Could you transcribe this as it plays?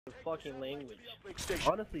fucking language.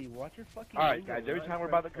 Honestly, watch your fucking Alright, guys, every time we're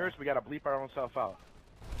about to curse, we gotta bleep our own self out.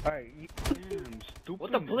 Alright, Damn, stupid.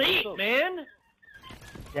 What the bleep, man?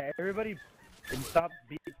 yeah, everybody, and stop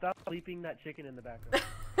bleeping that chicken in the background.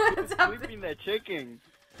 Bleeping that chicken.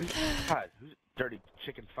 God, who's dirty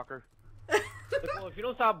chicken fucker? Well, if you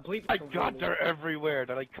don't stop bleeping, My God, they're everywhere.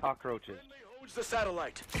 They're like cockroaches. Who's the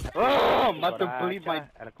satellite? Oh, I'm about to bleep my.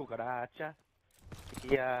 A cucaracha.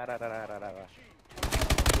 Yeah, da da da da da.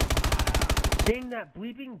 Dang that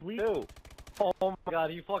bleeping bleep. Ew. Oh my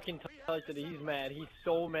God, he fucking touched it. He's mad. He's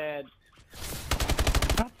so mad.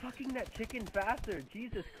 Stop fucking that chicken faster.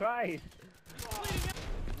 Jesus Christ.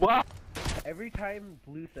 What? Every time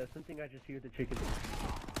Blue says something, I just hear the chicken.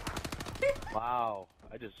 Wow,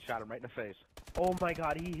 I just shot him right in the face. Oh my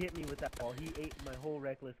God, he hit me with that ball. He ate my whole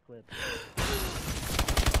reckless clip.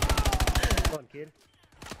 Come on, kid.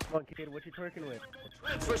 Come on, kid. What you twerking with?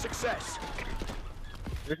 For success.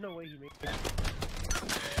 There's no way he made it.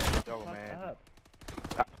 Yo, Fuck man. up.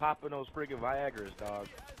 Stop popping those friggin' Viagra's, dog.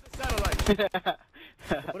 Satellite.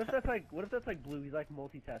 What if that's like Blue? He's like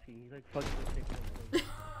multitasking. He's like fucking the chicken.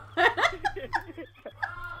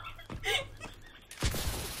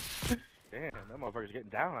 Damn, that motherfucker's getting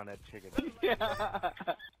down on that chicken.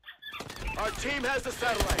 Our team has the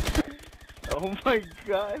satellite. Oh my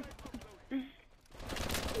God.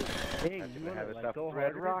 Hey, That's you gonna wanna have like us go up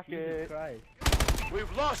Red harder? Rocket. Jesus Christ.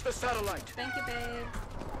 We've lost the satellite. Thank you, babe.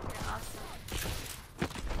 You're awesome.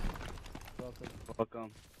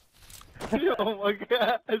 Welcome. Oh my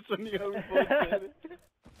God, that's when you have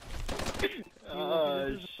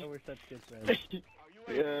We're such good friends.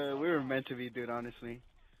 Yeah, we were meant to be, dude, honestly.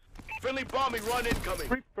 Friendly bombing run incoming.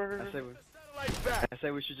 Reaper. Satellite back. I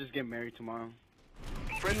say we should just get married tomorrow.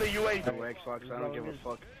 Friendly UAV. No Xbox, I don't give a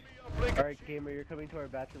fuck. Alright, gamer, you're coming to our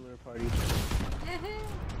bachelor party.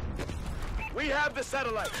 We have the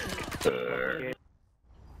satellite.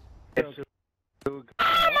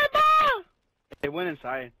 It went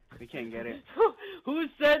inside. We can't get it. Who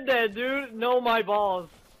said that, dude? No, my balls.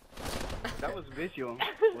 That was Visual.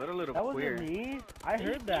 What a little That queer. wasn't me. I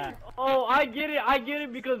heard that. Oh, I get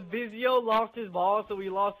it because Vizio lost his balls, so he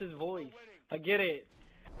lost his voice. I get it.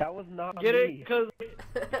 That was not Get me. it? Because...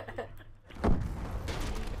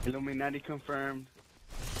 Illuminati confirmed.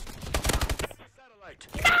 Satellite.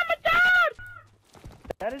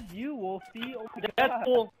 That is you, Wolfie. Oh my That's God.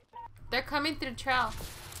 cool. They're coming through trail.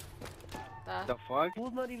 The fuck?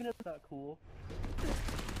 Cool's not even that cool.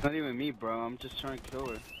 Not even me, bro. I'm just trying to kill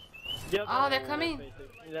her. Yep, Oh, they're coming.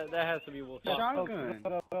 That has to be Wolf. Shotgun.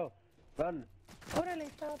 Go. Run. Órale,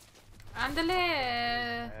 stop.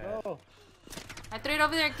 Andale. Go. I threw it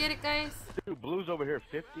over there. Get it, guys. Dude, Blue's over here,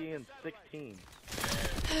 50 and 16.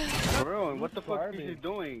 Bro, what the fuck is he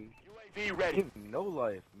doing? UAV ready. No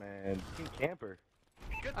life, man. Fucking camper.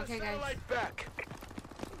 Get the Okay, guys. satellite back.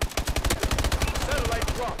 Satellite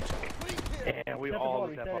dropped. Damn, we Set the all ball,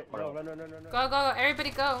 lit that reset it. bro. Go, go. Everybody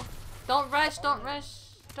go. Don't rush. Don't rush.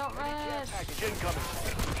 Don't rush. Package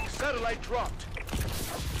incoming. Satellite dropped.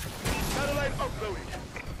 Satellite uploaded.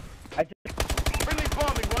 I just Friendly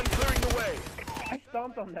bombing run clearing the way. I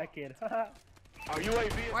stomped on that kid. Haha. Our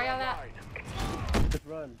UAV is Where y'all at? online. Just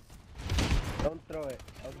run. Don't throw it.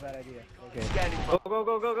 That was a bad idea. Okay. Scanning.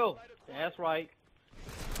 Go. That's right.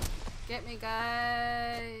 Get me,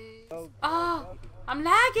 guys. Go. Oh, I'm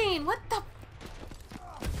lagging. What the?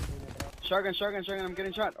 Shotgun. I'm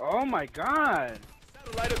getting shot. Oh my God.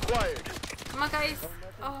 Satellite acquired. Come on, guys.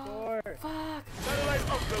 Oh, Score. fuck. Satellite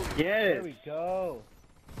uploaded. Yes. There we go.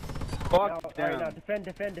 Fuck Now, them. alright, now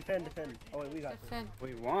defend. Oh wait, we got this. Defend.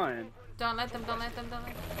 We won. Don't let them.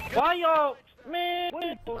 Why y'all, man? What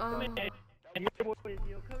is Oh. your boy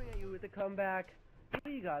Vizio coming at you with a comeback?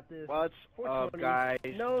 We got this. What's up, 420. guys?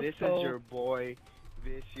 No This scope. is your boy,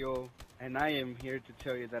 Visual, and I am here to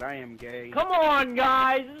tell you that I am gay. Come on,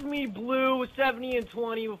 guys. This is me, Blue, with 70 and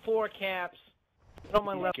 20 with 4 caps. On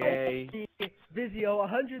my left. Gay. Vizio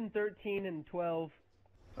 113 and 12.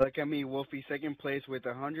 Look at me, Wolfie, second place with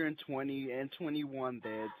 120 and 21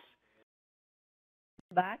 deads.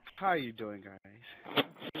 Back. How are you doing, guys?